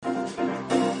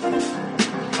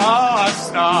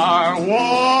Star Wars,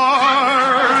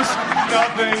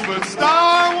 nothing but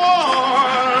Star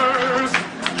Wars.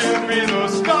 Give me the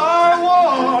Star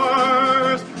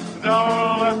Wars,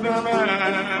 don't let them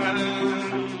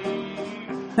end.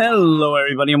 Hello,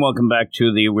 everybody, and welcome back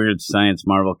to the Weird Science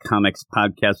Marvel Comics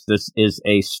podcast. This is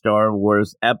a Star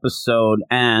Wars episode,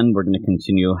 and we're going to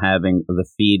continue having the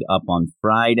feed up on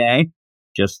Friday,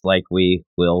 just like we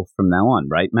will from now on,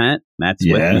 right, Matt? Matt's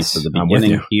with me for the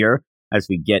beginning here as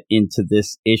we get into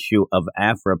this issue of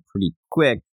Aphra pretty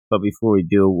quick. But before we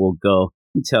do, we'll go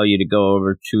and tell you to go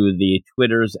over to the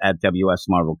Twitters at WS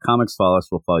Marvel Comics. Follow us,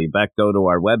 we'll follow you back. Go to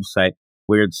our website,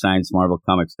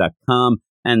 WeirdScienceMarvelComics.com,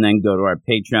 and then go to our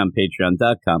Patreon,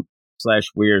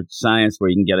 patreon.com/Weird Science, where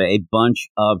you can get a bunch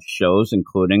of shows,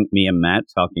 including me and Matt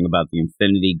talking about the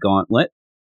Infinity Gauntlet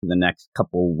for the next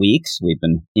couple weeks. We've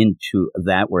been into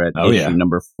that. We're at issue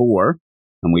number 4,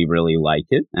 and we really like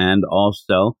it. And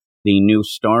also the new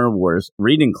Star Wars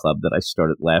reading club that I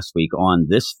started last week on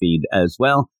this feed as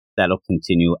well. That'll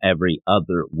continue every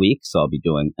other week, so I'll be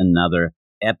doing another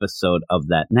episode of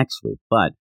that next week.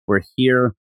 But we're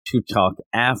here to talk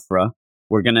Aphra.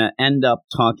 We're going to end up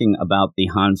talking about the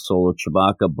Han Solo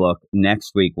Chewbacca book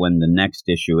next week when the next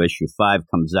issue, issue 5,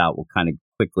 comes out. We'll kind of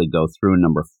quickly go through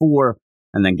number 4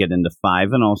 and then get into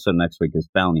 5. And also next week is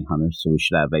Bounty Hunters, so we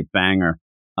should have a banger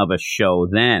of a show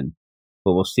then.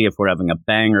 But we'll see if we're having a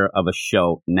banger of a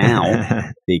show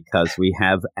now because we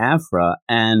have Aphra,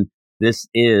 and this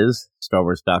is Star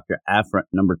Wars Dr. Aphra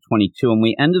number 22. And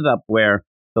we ended up where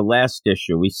the last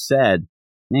issue, we said,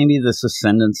 maybe this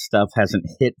Ascendant stuff hasn't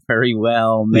hit very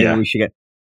well. Maybe we should get,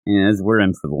 we're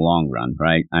in for the long run,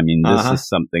 right? I mean, this is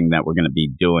something that we're going to be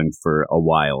doing for a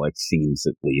while, it seems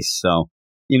at least. So,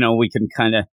 we can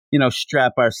kind of,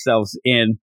 strap ourselves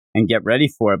in and get ready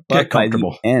for it. But by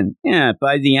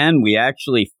the end, we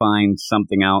actually find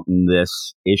something out in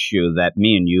this issue that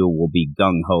me and you will be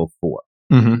gung-ho for.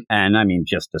 Mm-hmm. And I mean,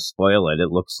 just to spoil it, it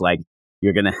looks like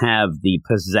you're going to have the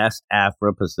possessed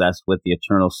Aphra, possessed with the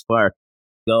Eternal Spark,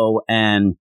 go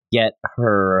and get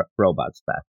her robots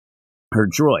back, her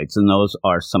droids. And those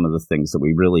are some of the things that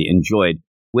we really enjoyed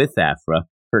with Aphra,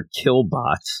 her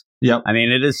killbots. Yep. I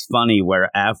mean, it is funny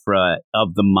where Aphra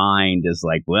of the mind is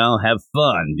like, well, have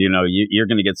fun. You're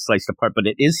going to get sliced apart, but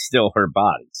it is still her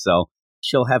body. So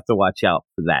she'll have to watch out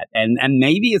for that. And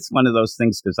maybe it's one of those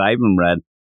things, because I even read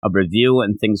a review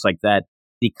and things like that,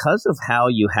 because of how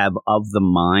you have of the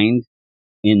mind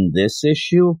in this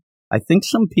issue. I think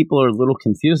some people are a little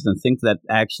confused and think that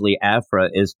actually Aphra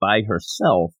is by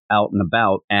herself out and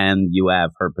about, and you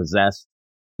have her possessed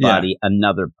body,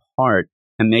 another part.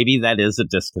 And maybe that is a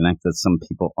disconnect that some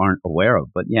people aren't aware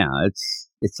of. But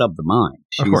it's of the mind.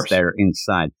 She's there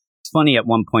inside. It's funny, at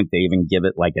one point they even give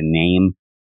it like a name,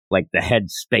 like the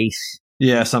head space.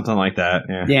 Yeah, something like that.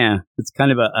 Yeah, it's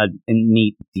kind of a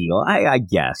neat deal, I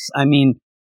guess. I mean,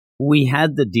 we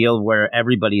had the deal where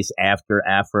everybody's after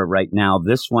Aphra right now.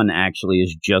 This one actually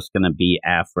is just going to be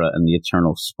Aphra and the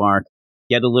Eternal Spark.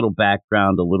 Get a little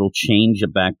background, a little change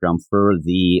of background for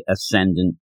the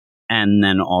Ascendant. And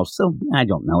then also, I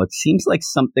don't know, it seems like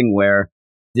something where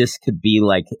this could be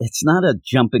like, it's not a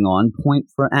jumping on point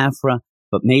for Aphra,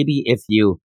 but maybe if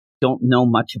you don't know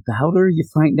much about her, you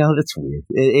find out it's weird.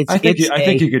 I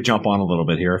think you could jump on a little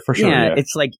bit here, for sure. Yeah,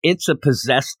 it's like, it's a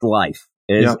possessed life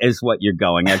is what you're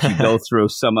going as you go through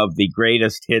some of the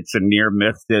greatest hits and near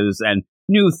misses and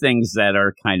new things that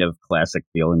are kind of classic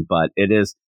feeling. But it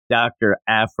is Dr.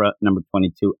 Aphra number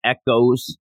 22,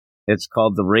 Echoes. It's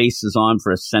called The Race is On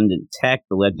for Ascendant Tech,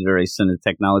 the legendary Ascendant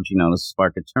technology known as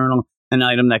Spark Eternal, an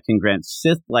item that can grant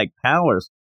Sith-like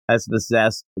powers, has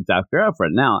possessed Dr. Aphra.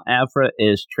 Now, Aphra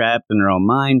is trapped in her own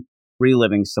mind,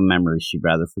 reliving some memories she'd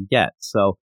rather forget.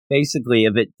 So basically,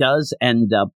 if it does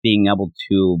end up being able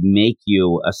to make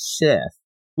you a Sith,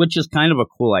 which is kind of a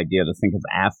cool idea to think of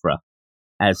Aphra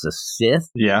as a Sith.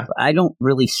 Yeah. But I don't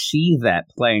really see that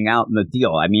playing out in the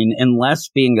deal. I mean, unless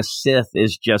being a Sith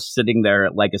is just sitting there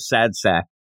like a sad sack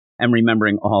and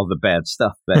remembering all the bad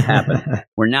stuff that happened.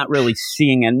 We're not really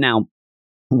seeing it. Now,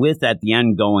 with at the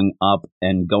end going up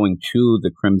and going to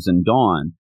the Crimson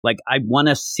Dawn, like, I want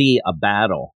to see a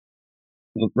battle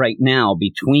right now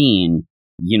between,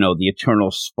 the Eternal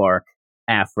Spark,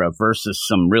 Aphra, versus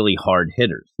some really hard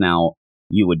hitters. Now,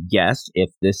 you would guess,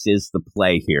 if this is the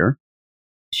play here,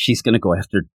 she's going to go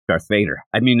after Darth Vader.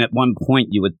 I mean, at one point,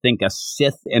 you would think a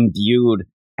Sith-imbued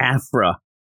Aphra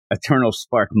Eternal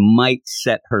Spark might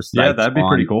set her sights that'd be on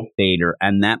pretty cool. Vader,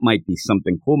 and that might be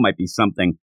something cool, might be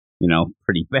something,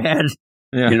 pretty bad.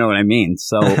 Yeah. You know what I mean?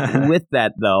 So with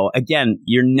that, though, again,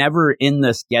 you're never in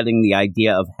this getting the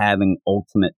idea of having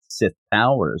ultimate Sith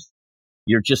powers.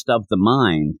 You're just of the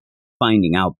mind.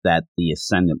 finding out that the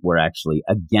Ascendant were actually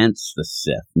against the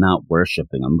Sith, not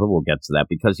worshiping them. But we'll get to that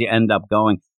because you end up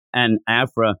going, and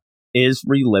Aphra is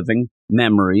reliving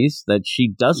memories that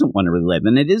she doesn't want to relive.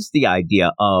 And it is the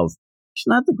idea of she's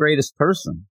not the greatest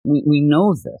person. We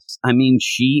know this. I mean,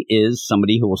 she is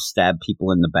somebody who will stab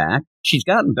people in the back. She's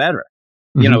gotten better.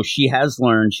 Mm-hmm. You know, she has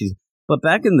learned. But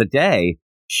back in the day,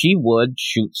 she would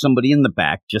shoot somebody in the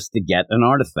back just to get an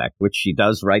artifact, which she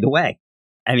does right away.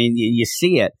 I mean, you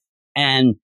see it.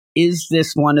 And is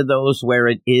this one of those where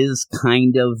it is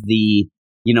kind of the,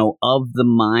 you know, of the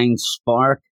mind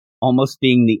spark, almost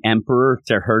being the Emperor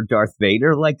to her Darth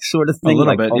Vader, like sort of thing? A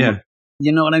little like, bit, yeah.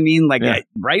 You know what I mean? Like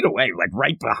right away, like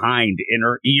right behind in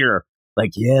her ear.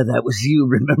 Like, yeah, that was you.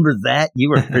 Remember that? You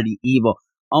were pretty evil.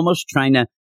 Almost trying to,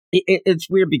 it's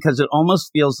weird because it almost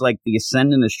feels like the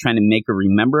Ascendant is trying to make her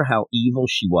remember how evil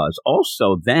she was.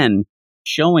 Also then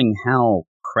showing how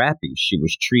crappy she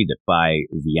was treated by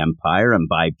the Empire and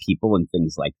by people and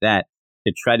things like that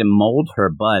to try to mold her.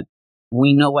 But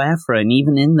we know Aphra, and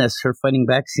even in this, her fighting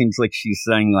back seems like she's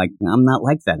saying, like, I'm not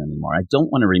like that anymore. I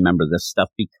don't want to remember this stuff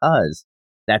because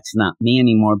that's not me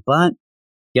anymore. But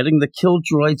getting the kill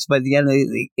droids by the end,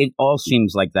 it all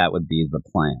seems like that would be the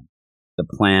plan. The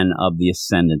plan of the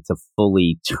Ascendant to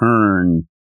fully turn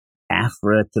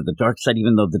Aphra to the dark side,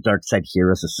 even though the dark side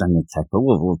here is Ascendant tech. But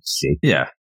we'll see. Yeah.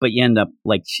 But you end up,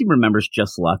 like, she remembers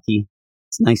Just Lucky.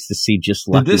 It's nice to see Just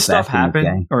Lucky. Did this stuff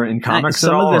happen or in comics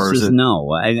at all? Some of this is no.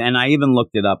 And I even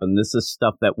looked it up, and this is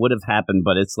stuff that would have happened,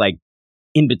 but it's like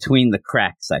in between the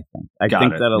cracks, I think. I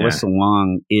think that Alyssa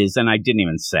Wong is, and I didn't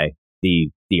even say, the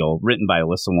old, written by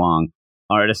Alyssa Wong,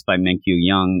 artist by Minkyu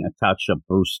Young, Natasha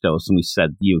Bustos, and we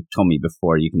said, you told me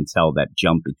before, you can tell that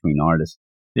jump between artists.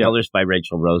 Yep. Colors by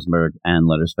Rachel Rosenberg and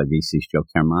letters by VC's Joe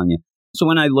Caramagna. So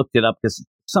when I looked it up, because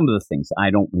some of the things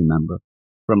I don't remember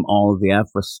from all of the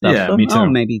Aphra stuff. Yeah, me too. Oh,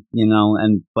 maybe, you know,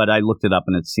 but I looked it up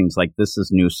and it seems like this is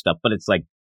new stuff, but it's like,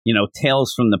 you know,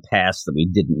 tales from the past that we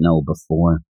didn't know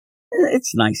before.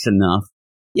 It's nice enough.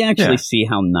 You actually see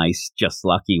how nice Just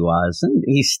Lucky was, and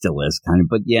he still is kind of,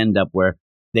 but you end up where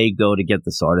they go to get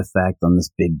this artifact on this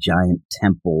big giant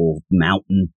temple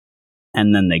mountain,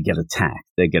 and then they get attacked.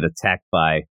 They get attacked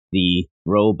by the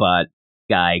robot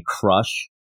guy, Crush.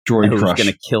 Droid who's Crush.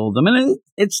 Going to kill them. And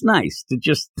it's nice to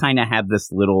just kind of have this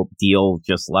little deal.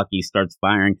 Just Lucky starts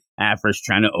firing. Aphra's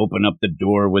trying to open up the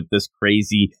door with this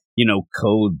crazy, you know,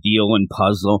 code deal and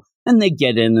puzzle. And they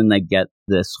get in and they get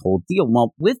this whole deal.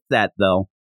 Well, with that, though,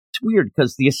 it's weird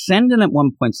because the Ascendant at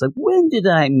one point is like, when did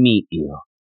I meet you?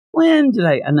 When did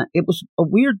I? And it was a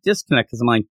weird disconnect because I'm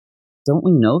like, don't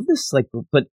we know this? Like,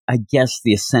 but I guess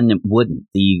the Ascendant wouldn't.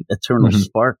 The Eternal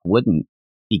Spark wouldn't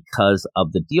because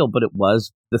of the deal. But it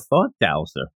was the Thought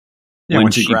Dowser. Yeah,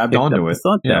 when she grabbed onto it.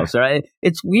 Thought Dowser.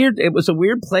 It's weird. It was a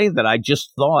weird play that I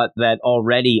just thought that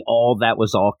already all that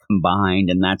was all combined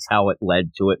and that's how it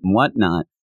led to it and whatnot.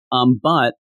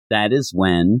 But that is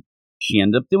when she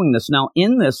ended up doing this. Now,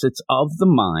 in this, it's of the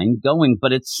mind going,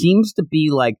 but it seems to be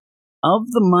like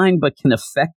of the mind, but can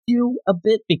affect you a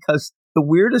bit because the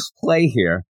weirdest play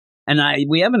here, and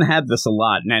we haven't had this a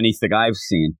lot in anything I've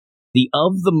seen, the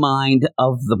of the mind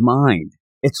of the mind.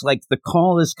 It's like the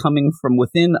call is coming from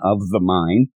within of the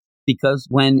mind because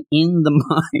when in the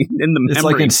mind, in the memory it's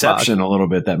like Inception box, a little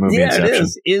bit, that movie Inception. It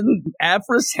is. In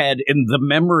Aphra's head, in the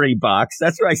memory box.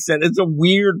 That's what I said. It's a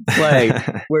weird play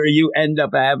where you end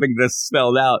up having this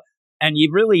spelled out. And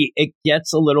it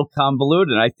gets a little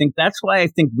convoluted. I think that's why I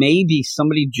think maybe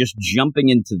somebody just jumping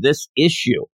into this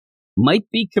issue might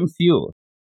be confused.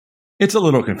 It's a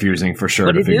little confusing for sure.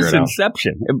 But to figure it out.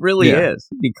 Inception. It really is.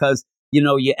 Because, you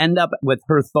know, you end up with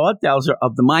her Thought Dowser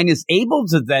of the mind is able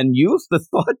to then use the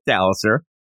Thought Dowser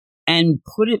and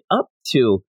put it up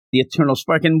to the Eternal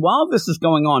Spark. And while this is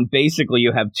going on, basically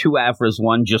you have two Aphras,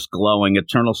 one just glowing,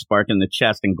 Eternal Spark in the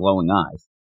chest and glowing eyes.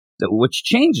 Which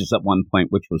changes at one point,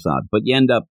 which was odd. But you end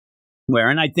up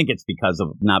where, and I think it's because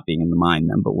of not being in the mind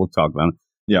then, but we'll talk about it.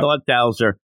 Yeah. Thought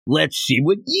Dowser, let's see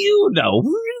what you know.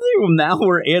 Now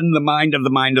we're in the mind of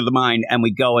the mind of the mind, and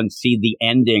we go and see the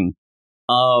ending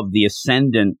of the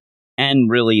Ascendant and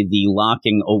really the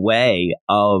locking away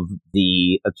of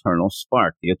the Eternal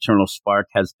Spark. The Eternal Spark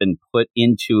has been put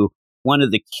into one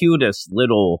of the cutest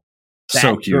little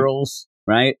Batgirls,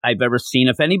 right, I've ever seen.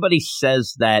 If anybody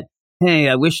says that, hey,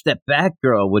 I wish that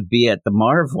Batgirl would be at the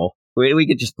Marvel, we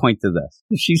could just point to this.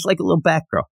 She's like a little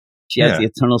Batgirl. She has the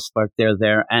Eternal Spark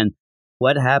there. And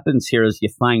what happens here is you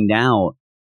find out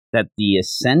that the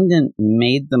Ascendant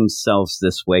made themselves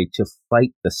this way to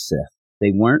fight the Sith.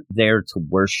 They weren't there to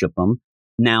worship them.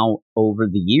 Now, over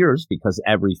the years, because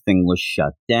everything was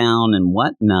shut down and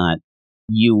whatnot,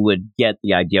 you would get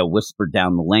the idea whispered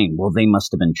down the lane. Well, they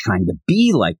must have been trying to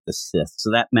be like the Sith.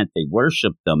 So that meant they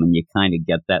worshipped them, and you kind of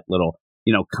get that little,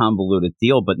 convoluted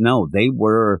deal. But no, they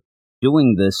were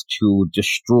doing this to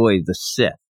destroy the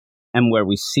Sith. And where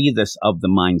we see this of the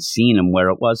mind scene and where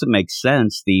it makes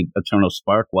sense. The Eternal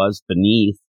Spark was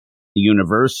beneath the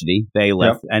university,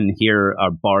 Bayleith, and here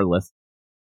are Barlith.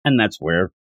 And that's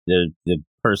where the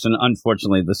person,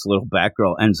 unfortunately, this little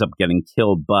Batgirl ends up getting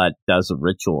killed, but does a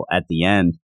ritual at the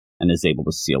end and is able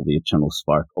to seal the Eternal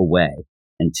Spark away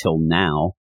until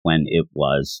now when it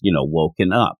was,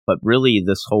 woken up. But really,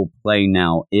 this whole play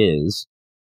now is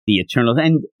the Eternal,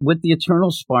 and with the Eternal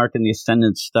Spark and the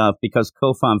Ascendant stuff, because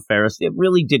Kofan Ferris, it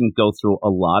really didn't go through a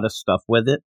lot of stuff with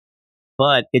it,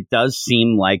 but it does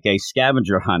seem like a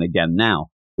scavenger hunt again now.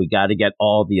 We got to get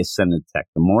all the Ascendant tech.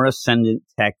 The more Ascendant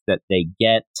tech that they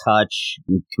get, touch,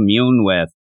 and commune with,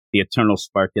 the Eternal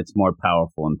Spark gets more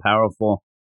powerful and powerful.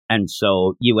 And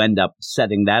so you end up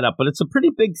setting that up. But it's a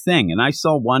pretty big thing. And I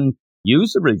saw one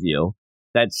user review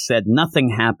that said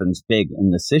nothing happens big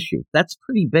in this issue. That's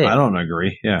pretty big. I don't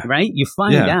agree. Yeah. Right? You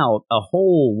find out a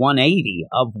whole 180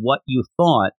 of what you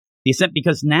thought.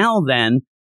 Because now then,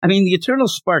 the Eternal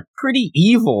Spark, pretty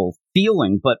evil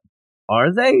feeling, but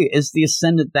are they? Is the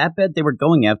Ascendant that bad? They were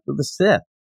going after the Sith.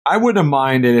 I wouldn't have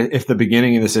minded if the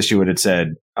beginning of this issue would have said,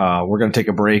 we're going to take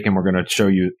a break and we're going to show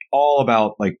you all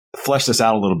about, flesh this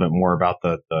out a little bit more about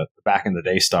the back in the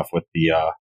day stuff with the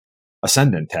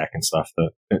Ascendant tech and stuff.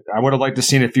 I would have liked to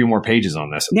seen a few more pages on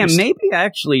this. Yeah, maybe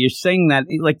actually you're saying that,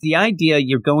 the idea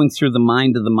you're going through the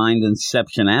mind of the mind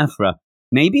Inception Aphra,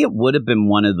 maybe it would have been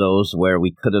one of those where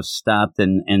we could have stopped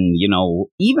and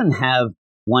even have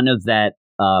one of that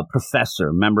professor,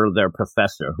 remember their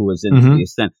professor who was into the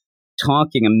Ascent,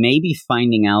 talking and maybe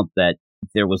finding out that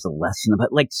there was a lesson about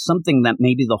something that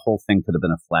maybe the whole thing could have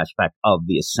been a flashback of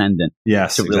the Ascendant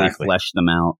to really flesh them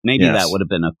out. Maybe that would have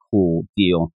been a cool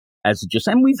deal.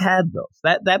 And we've had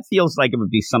those. That feels like it would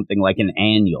be something like an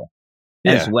annual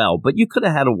as well. But you could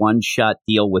have had a one-shot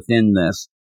deal within this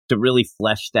to really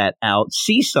flesh that out.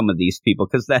 See some of these people,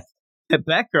 because that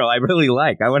Batgirl I really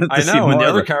like. I wanted to see more. And the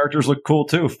other characters look cool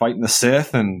too, fighting the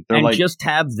Sith, and just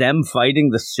have them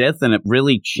fighting the Sith, and it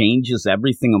really changes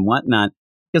everything and whatnot.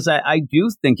 Because I do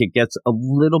think it gets a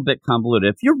little bit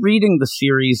convoluted. If you're reading the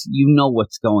series, you know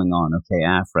what's going on. Okay,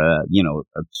 Aphra,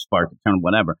 Spark, Eternal,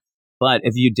 whatever. But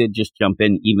if you did just jump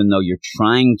in, even though you're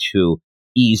trying to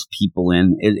ease people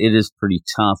in, it is pretty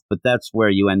tough. But that's where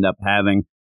you end up having,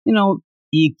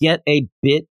 you get a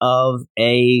bit of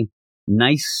a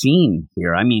nice scene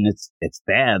here. It's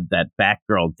bad that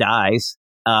Batgirl dies.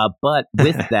 But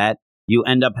with that, you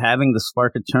end up having the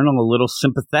Spark Eternal a little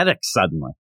sympathetic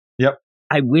suddenly. Yep.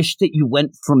 I wish that you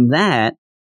went from that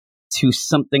to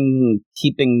something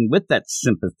keeping with that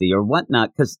sympathy or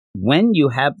whatnot, because when you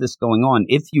have this going on,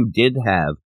 if you did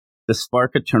have the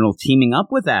Spark Eternal teaming up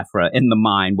with Aphra in the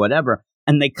mind, whatever,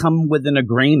 and they come with an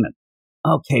agreement,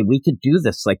 okay, we could do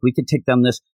this, we could take down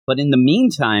this, but in the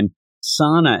meantime,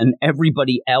 Sana and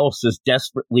everybody else is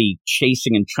desperately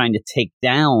chasing and trying to take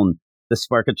down the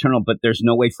Spark Eternal, but there's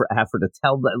no way for Aphra to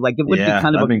tell that. It would be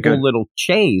kind of a cool little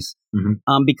chase,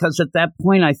 because at that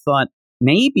point I thought,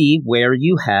 maybe where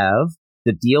you have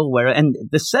the deal and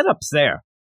the setup's there.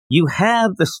 You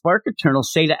have the Spark Eternal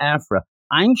say to Aphra,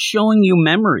 I'm showing you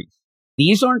memories.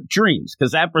 These aren't dreams,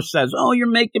 because Aphra says, oh, you're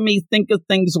making me think of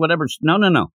things, whatever.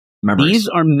 No. Memories. These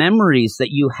are memories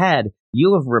that you had.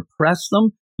 You have repressed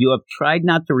them. You have tried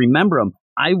not to remember them.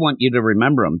 I want you to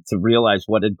remember them to realize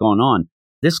what had gone on.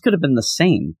 This could have been the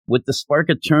same with the Spark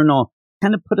Eternal.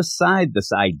 Kind of put aside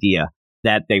this idea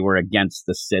that they were against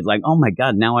the Sith. Oh my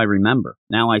God, now I remember.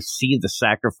 Now I see the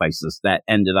sacrifices that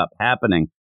ended up happening.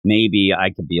 Maybe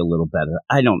I could be a little better.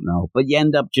 I don't know. But you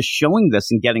end up just showing this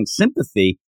and getting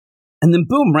sympathy. And then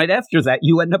boom, right after that,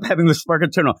 you end up having the Spark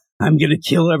Eternal. I'm going to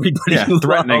kill everybody. Yeah,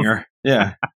 threatening her.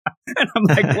 Yeah. And I'm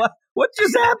like, what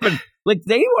just happened?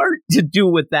 They weren't to do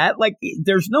with that.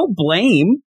 There's no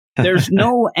blame. There's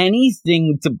no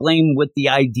anything to blame with the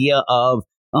idea of,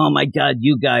 oh my God,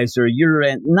 you guys you're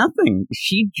nothing.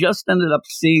 She just ended up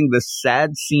seeing this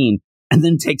sad scene and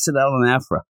then takes it out on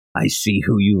Aphra. I see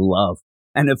who you love.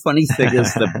 And the funny thing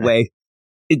is the way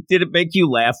did it make you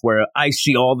laugh where I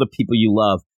see all the people you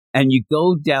love and you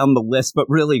go down the list, but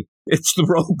really it's the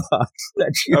robots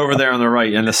that you over there on the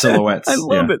right and the silhouettes. I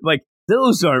love it.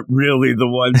 Those aren't really the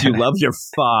ones you love. Your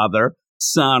father,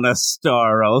 Sana,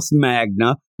 Staros,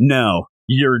 Magna. No,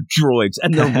 you're droids.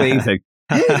 And they're waving.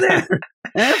 Hey there,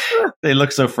 Aphra. They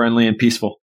look so friendly and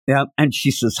peaceful. Yeah, and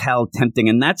she says, how tempting.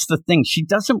 And that's the thing. She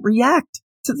doesn't react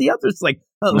to the others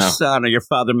no. Sana, your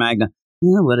father, Magna.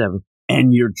 Yeah, whatever.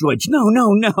 And your droids. No.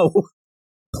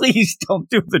 please don't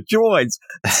do the droids.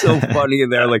 So funny.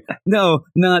 And they're like, no,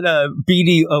 not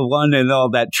BD-1 and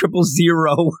all that,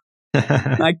 000.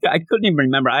 I couldn't even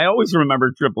remember. I always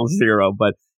remember 000,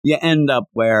 but you end up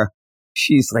where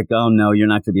she's like, oh no, you're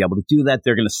not going to be able to do that.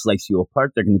 They're going to slice you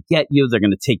apart. They're going to get you. They're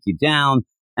going to take you down.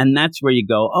 And that's where you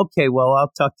go, okay, well,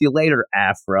 I'll talk to you later,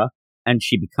 Aphra. And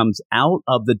she becomes out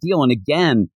of the deal. And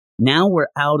again, now we're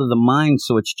out of the mine,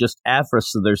 so it's just Aphra.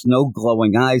 So there's no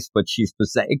glowing eyes, but she's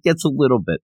possessed. It gets a little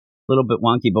bit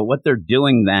wonky. But what they're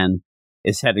doing then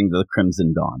is heading to the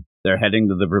Crimson Dawn. They're heading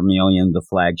to the Vermilion, the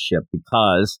flagship,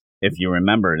 because if you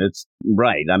remember it, it's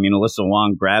right. I mean, Alyssa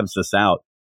Wong grabs this out.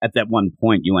 At that one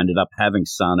point, you ended up having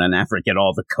Sana and Aphra get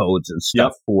all the codes and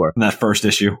stuff for in that first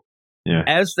issue. Yeah.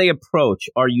 As they approach,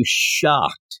 are you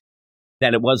shocked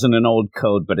that it wasn't an old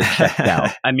code, but it checked out?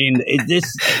 I mean,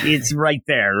 it's right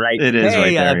there, right? It is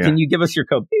right there. Can you give us your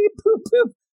code? Beep, boop,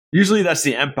 boop. Usually that's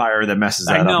the Empire that messes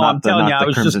that up. I know, up. I'm telling you, I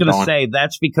was just going to say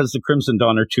that's because the Crimson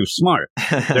Dawn are too smart.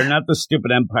 They're not the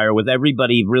stupid Empire with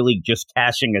everybody really just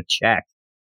cashing a check.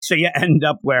 So you end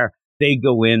up where they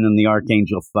go in and the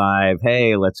Archangel 5,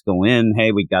 hey, let's go in.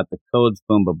 Hey, we got the codes,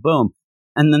 boom, boom, boom.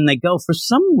 And then they go. For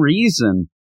some reason,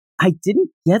 I didn't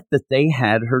get that they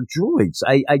had her droids.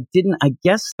 I didn't, I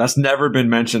guess. That's never been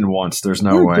mentioned once. There's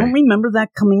no way. I don't remember that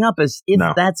coming up as if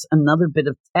that's another bit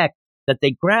of tech that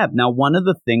they grabbed. Now, one of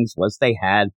the things was they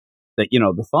had the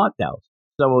thought dowels.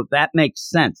 So that makes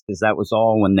sense because that was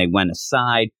all when they went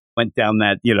aside, went down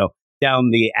that, down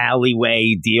the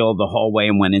alleyway deal, the hallway,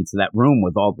 and went into that room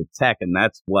with all the tech. And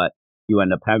that's what you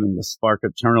end up having the Spark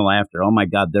Eternal after. Oh my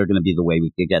God, they're going to be the way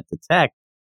we could get the tech.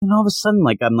 And all of a sudden,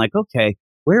 I'm like, okay,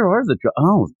 where are the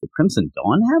Crimson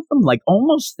Dawn have them? Like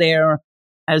almost there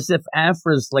as if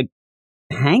Aphra's like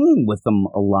hanging with them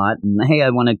a lot. And hey, I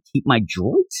want to keep my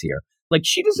droids here. Like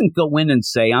she doesn't go in and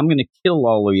say, I'm going to kill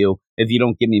all of you if you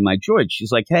don't give me my droids.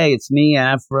 She's like, hey, it's me,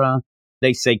 Aphra.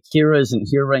 They say Kira isn't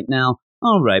here right now.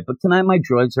 All right, but can I have my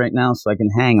droids right now so I can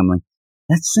hang? I'm like,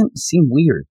 that seemed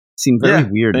weird. Seemed very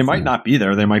weird. They might not be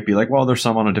there. They might be like, well, there's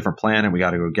some on a different planet. We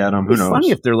got to go get them. Who knows? It's funny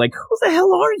if they're like, who the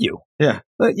hell are you? Yeah.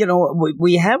 But,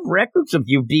 we have records of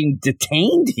you being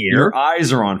detained here. Your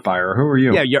eyes are on fire. Who are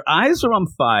you? Yeah, your eyes are on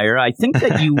fire. I think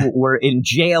that you were in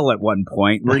jail at one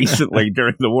point recently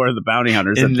during the War of the Bounty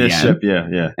Hunters. In this ship,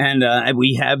 yeah. And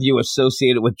we have you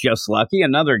associated with Just Lucky,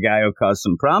 another guy who caused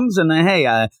some problems. And hey,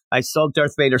 I saw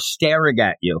Darth Vader staring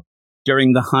at you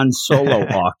during the Han Solo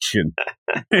auction.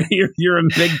 You're in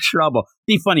big trouble.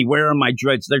 Be funny. Where are my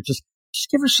droids? They're just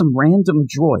give her some random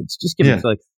droids. Just give it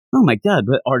like, oh my God,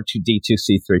 but R2D2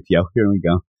 C3PO. Here we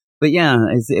go. But yeah,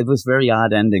 it was very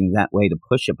odd ending that way to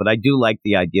push it. But I do like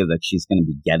the idea that she's going to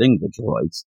be getting the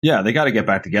droids. Yeah, they got to get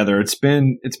back together. It's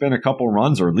been a couple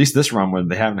runs, or at least this run, when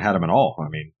they haven't had them at all. I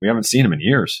mean, we haven't seen them in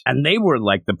years. And they were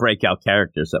like the breakout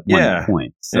characters at one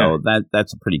point. So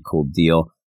that's a pretty cool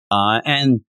deal.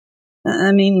 And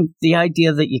I mean, the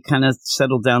idea that you kind of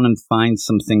settle down and find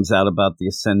some things out about the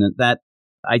Ascendant, that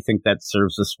I think that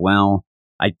serves us well.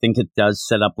 I think it does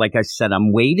set up, like I said,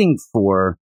 I'm waiting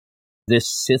for this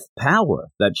Sith power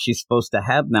that she's supposed to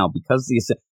have now because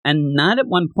and not at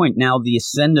one point now the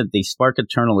Ascendant, the Spark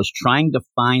Eternal, is trying to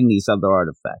find these other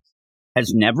artifacts.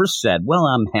 Has never said, well,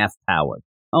 I'm half powered.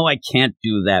 Oh, I can't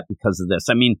do that because of this.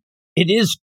 I mean, it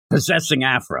is possessing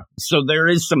Aphra, so there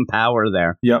is some power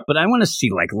there. Yep. But I want to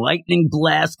see like lightning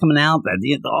blast coming out,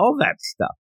 all that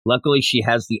stuff. Luckily, she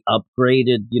has the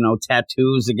upgraded,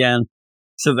 tattoos again,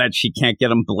 so that she can't get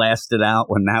them blasted out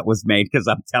when that was made. Because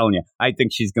I'm telling you, I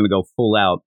think she's going to go full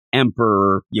out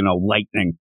Emperor,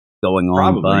 lightning going on.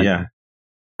 Probably, but yeah.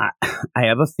 I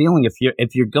have a feeling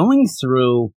if you're going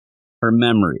through her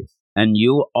memories and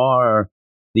you are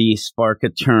the Spark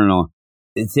Eternal,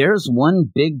 there's one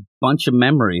big bunch of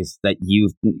memories that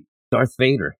Darth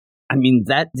Vader. I mean,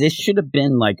 this should have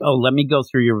been like, oh, let me go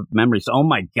through your memories. Oh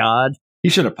my God. He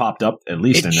should have popped up at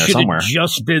least in there somewhere. It should have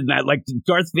just been that. Like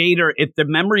Darth Vader, if the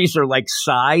memories are like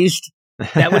sized,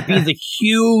 that would be the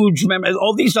huge memory.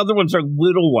 All these other ones are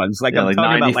little ones. Like I'm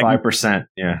talking 95%.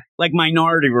 Yeah. Like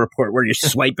Minority Report, where you're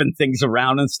swiping things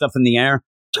around and stuff in the air.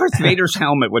 Darth Vader's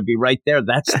helmet would be right there.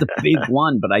 That's the big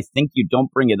one. But I think you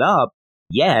don't bring it up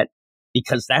yet,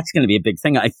 because that's going to be a big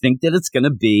thing. I think that it's going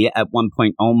to be at one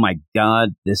point, oh my God,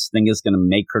 this thing is going to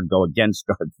make her go against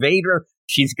Darth Vader.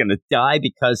 She's going to die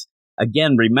because,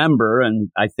 again, remember, and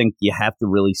I think you have to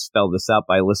really spell this out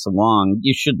by Alyssa Wong.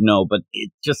 You should know, but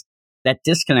it just, that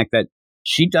disconnect that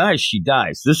she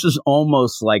dies. This is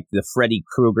almost like the Freddy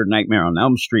Krueger Nightmare on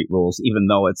Elm Street rules, even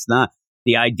though it's not.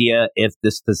 The idea, if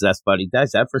this possessed body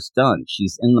dies, Aphra's done.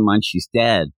 She's in the mind. She's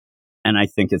dead. and I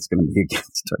think it's going to be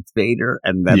against Darth Vader,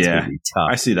 and that's going to be tough.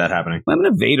 I see that happening. I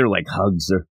mean, Vader like hugs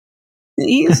her.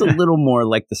 He is a little more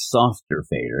like the softer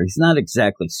Vader. He's not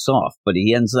exactly soft, but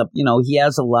he ends up, he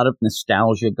has a lot of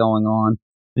nostalgia going on.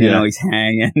 He's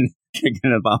hanging, kicking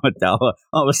a Amidala.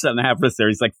 All of a sudden, Afra's there.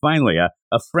 He's like, finally,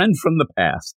 a friend from the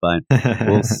past. But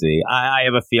we'll see. I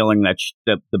have a feeling that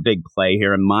the big play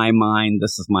here, in my mind,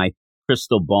 this is my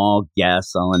crystal ball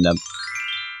guess, I'll end up,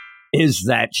 is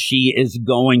that she is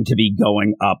going to be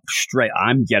going up straight.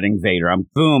 I'm getting Vader.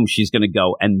 Boom, she's going to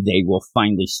go, and they will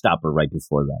finally stop her right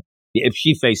before that. If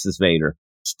she faces Vader,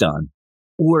 it's done.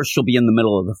 Or she'll be in the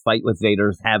middle of the fight with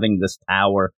Vader, having this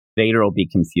power. Vader will be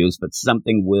confused, but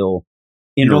something will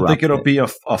interrupt. You don't think it'll be a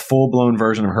full-blown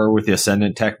version of her with the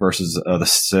Ascendant tech versus the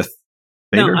Sith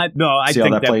Vader? No, I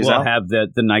think that we'll have the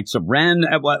Knights of Ren.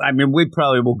 I mean, we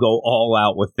probably will go all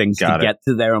out with things to get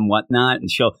to there and whatnot.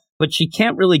 But she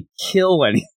can't really kill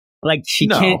any. Like, she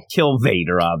can't kill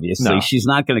Vader, obviously. No. She's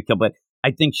not going to kill, but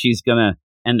I think she's going to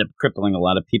end up crippling a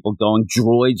lot of people going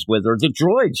droids with her. The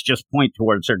droids just point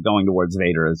towards her going towards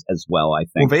Vader as well, I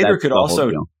think. Well,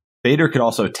 Vader could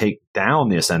also take down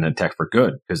the Ascendant tech for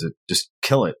good, because it just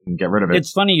kill it and get rid of it.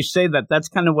 It's funny you say that. That's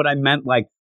kind of what I meant. Like,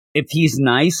 if he's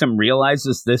nice and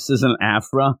realizes this is an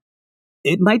Aphra,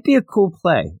 it might be a cool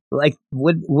play. Like,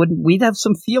 we'd have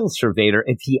some feels for Vader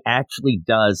if he actually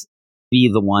does be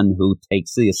the one who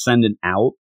takes the Ascendant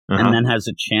out and then has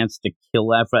a chance to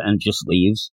kill Aphra and just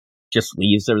leaves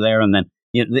her there. And then,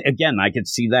 again, I could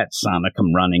see that Sana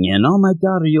come running in. Oh my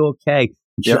God, are you okay?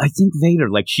 Yep. I think Vader,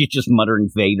 like, she's just muttering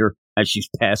Vader as she's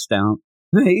passed out.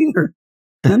 Vader.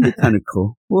 That'd be kind of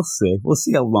cool. We'll see. We'll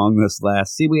see how long this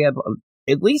lasts. See, we have,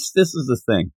 at least this is the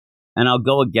thing. And I'll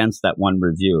go against that one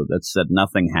review that said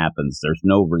nothing happens. There's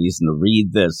no reason to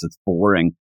read this. It's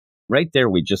boring. Right there,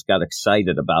 we just got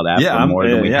excited about Aphra more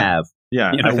than we have.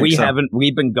 Yeah,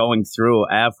 we've been going through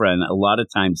Aphra, and a lot of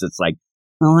times it's like,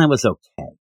 well, that was okay.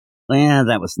 Yeah,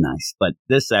 that was nice. But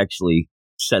this actually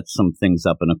sets some things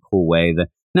up in a cool way.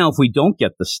 Now, if we don't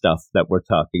get the stuff that we're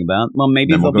talking about, well,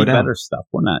 maybe there'll be better stuff.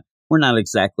 We're not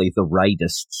exactly the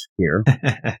rightists here.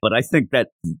 But I think that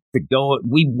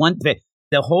we want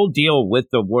the whole deal with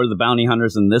the War of the Bounty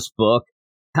Hunters in this book.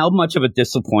 How much of a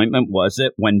disappointment was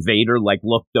it when Vader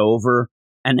looked over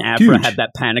and Aphra had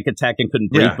that panic attack and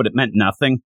couldn't breathe, but it meant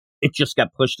nothing? It just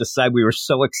got pushed aside. We were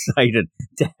so excited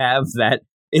to have that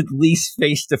at least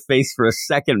face to face for a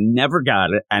second. Never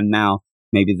got it. And now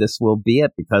maybe this will be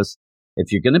it, because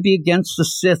if you're going to be against the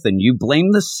Sith and you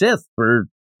blame the Sith for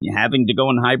having to go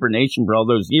in hibernation for all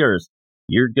those years,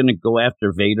 you're going to go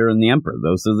after Vader and the Emperor.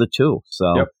 Those are the two.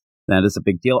 So that is a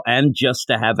big deal. And just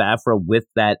to have Aphra with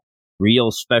that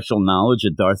real special knowledge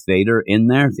of Darth Vader in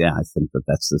there, I think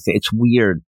that's the thing. It's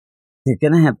weird. They're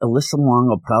going to have, Alyssa Wong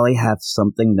will probably have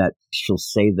something that she'll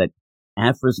say that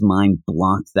Aphra's mind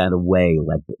blocked that away,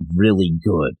 like, really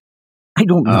good. I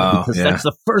don't know, because that's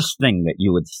the first thing that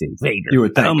you would see. Vader. You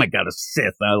would think. Oh my God, a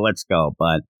Sith. Let's go.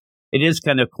 But it is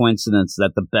kind of coincidence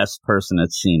that the best person,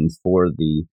 it seems, for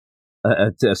the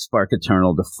to Spark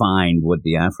Eternal to find would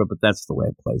be Aphra, but that's the way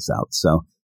it plays out. So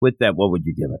with that, what would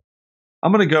you give it?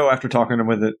 I'm going to go, after talking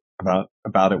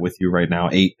about it with you right now,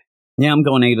 8. Yeah, I'm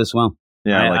going 8 as well.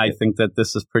 Yeah, I think that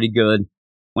this is pretty good.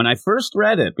 When I first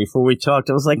read it, before we talked,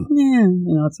 I was like,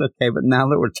 it's okay. But now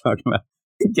that we're talking about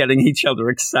getting each other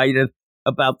excited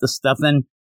about the stuff, and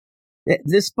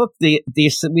this book, we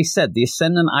said the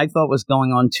Ascendant, I thought was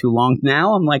going on too long.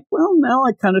 Now I'm like, well, now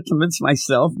I kind of convinced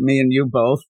myself, me and you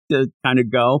both, to kind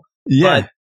of go. Yeah. But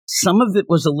some of it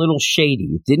was a little shady.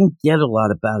 It didn't get a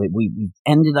lot about it. We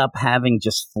ended up having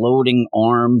just floating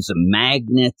arms and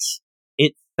magnets.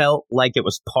 It felt like it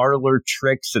was parlor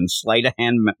tricks and sleight of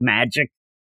hand magic.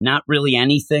 Not really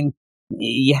anything.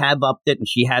 You have upped it, and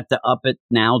she had to up it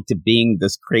now to being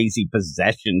this crazy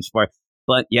possessions for.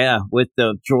 But yeah, with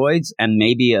the droids and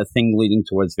maybe a thing leading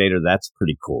towards Vader, that's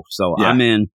pretty cool. So I'm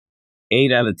in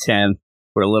 8 out of 10.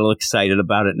 We're a little excited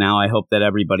about it now. I hope that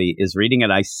everybody is reading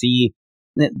it. I see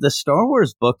the Star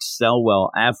Wars books sell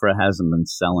well. Aphra hasn't been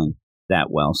selling that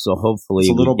well, so hopefully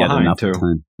it's a little we get behind enough too.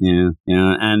 Time. Yeah,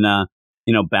 and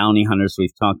Bounty Hunters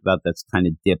we've talked about, that's kind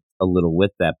of dipped a little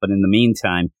with that. But in the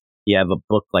meantime, you have a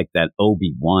book like that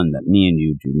Obi-Wan that me and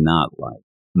you do not like.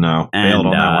 No,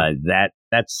 and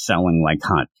that's selling like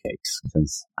hotcakes,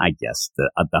 because I guess the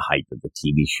hype of the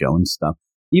TV show and stuff.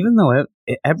 Even though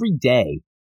every day,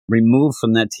 removed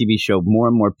from that TV show, more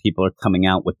and more people are coming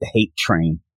out with the hate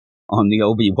train on the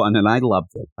Obi-Wan, and I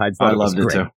loved it. I loved it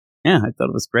too. Yeah, I thought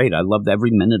it was great. I loved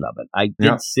every minute of it. I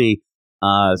did see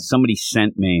somebody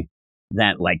sent me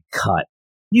that cut.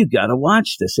 You got to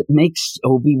watch this. It makes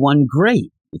Obi-Wan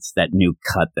great. It's that new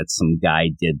cut that some guy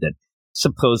did that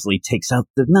supposedly takes out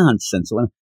the nonsense. When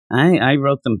I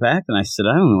wrote them back and I said,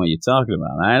 I don't know what you're talking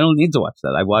about. I don't need to watch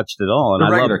that. I watched it all and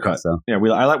the regular I loved cut. it. So. Yeah,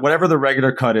 I like whatever the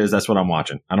regular cut is. That's what I'm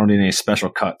watching. I don't need any special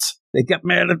cuts. They got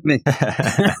mad at me.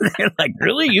 They're like,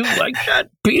 really? You like that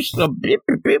piece of beep,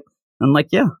 beep, beep? I'm like,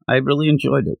 yeah, I really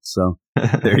enjoyed it. So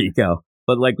there you go.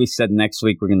 But like we said, next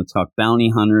week we're going to talk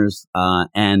Bounty Hunters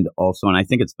and I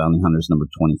think it's Bounty Hunters number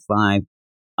 25.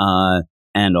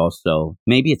 And also,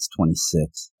 maybe it's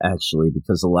 26, actually,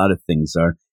 because a lot of things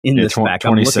are in this back. 26.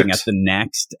 I'm looking at the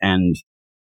next, and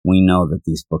we know that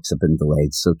these books have been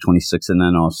delayed. So 26, and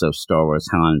then also Star Wars,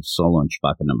 Han Solo, and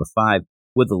Chewbacca number 5,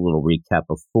 with a little recap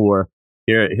of 4.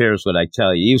 Here's what I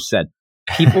tell you. You said,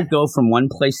 people go from one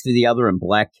place to the other, and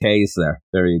Black K's there.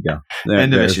 There you go.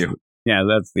 End of issue. Yeah,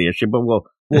 that's the issue. But we'll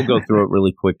go through it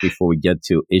really quick before we get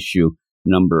to issue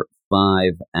number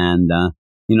 5, and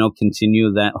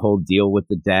continue that whole deal with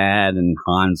the dad and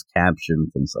Han's capture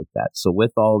and things like that. So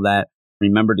with all that,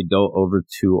 remember to go over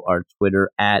to our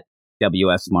Twitter at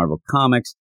WS Marvel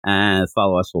Comics and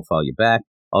follow us. We'll follow you back.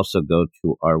 Also go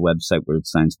to our website,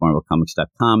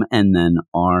 WeirdScienceMarvelComics.com, and then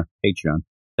our Patreon.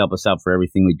 Help us out for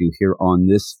everything we do here on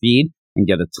this feed and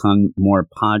get a ton more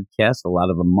podcasts, a lot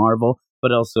of them Marvel,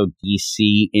 but also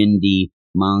DC, indie,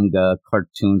 manga,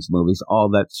 cartoons, movies, all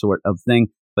that sort of thing.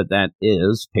 But that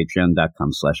is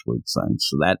patreon.com/WeirdScience.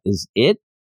 So that is it.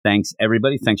 Thanks,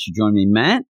 everybody. Thanks for joining me,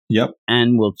 Matt. Yep.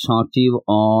 And we'll talk to you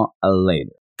all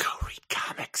later. Go read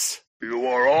comics. You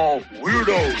are all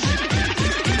weirdos.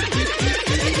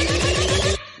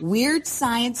 Weird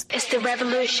Science is the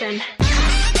revolution.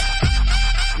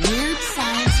 Weird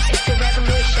Science is the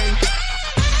revolution.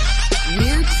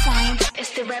 Weird Science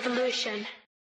is the revolution.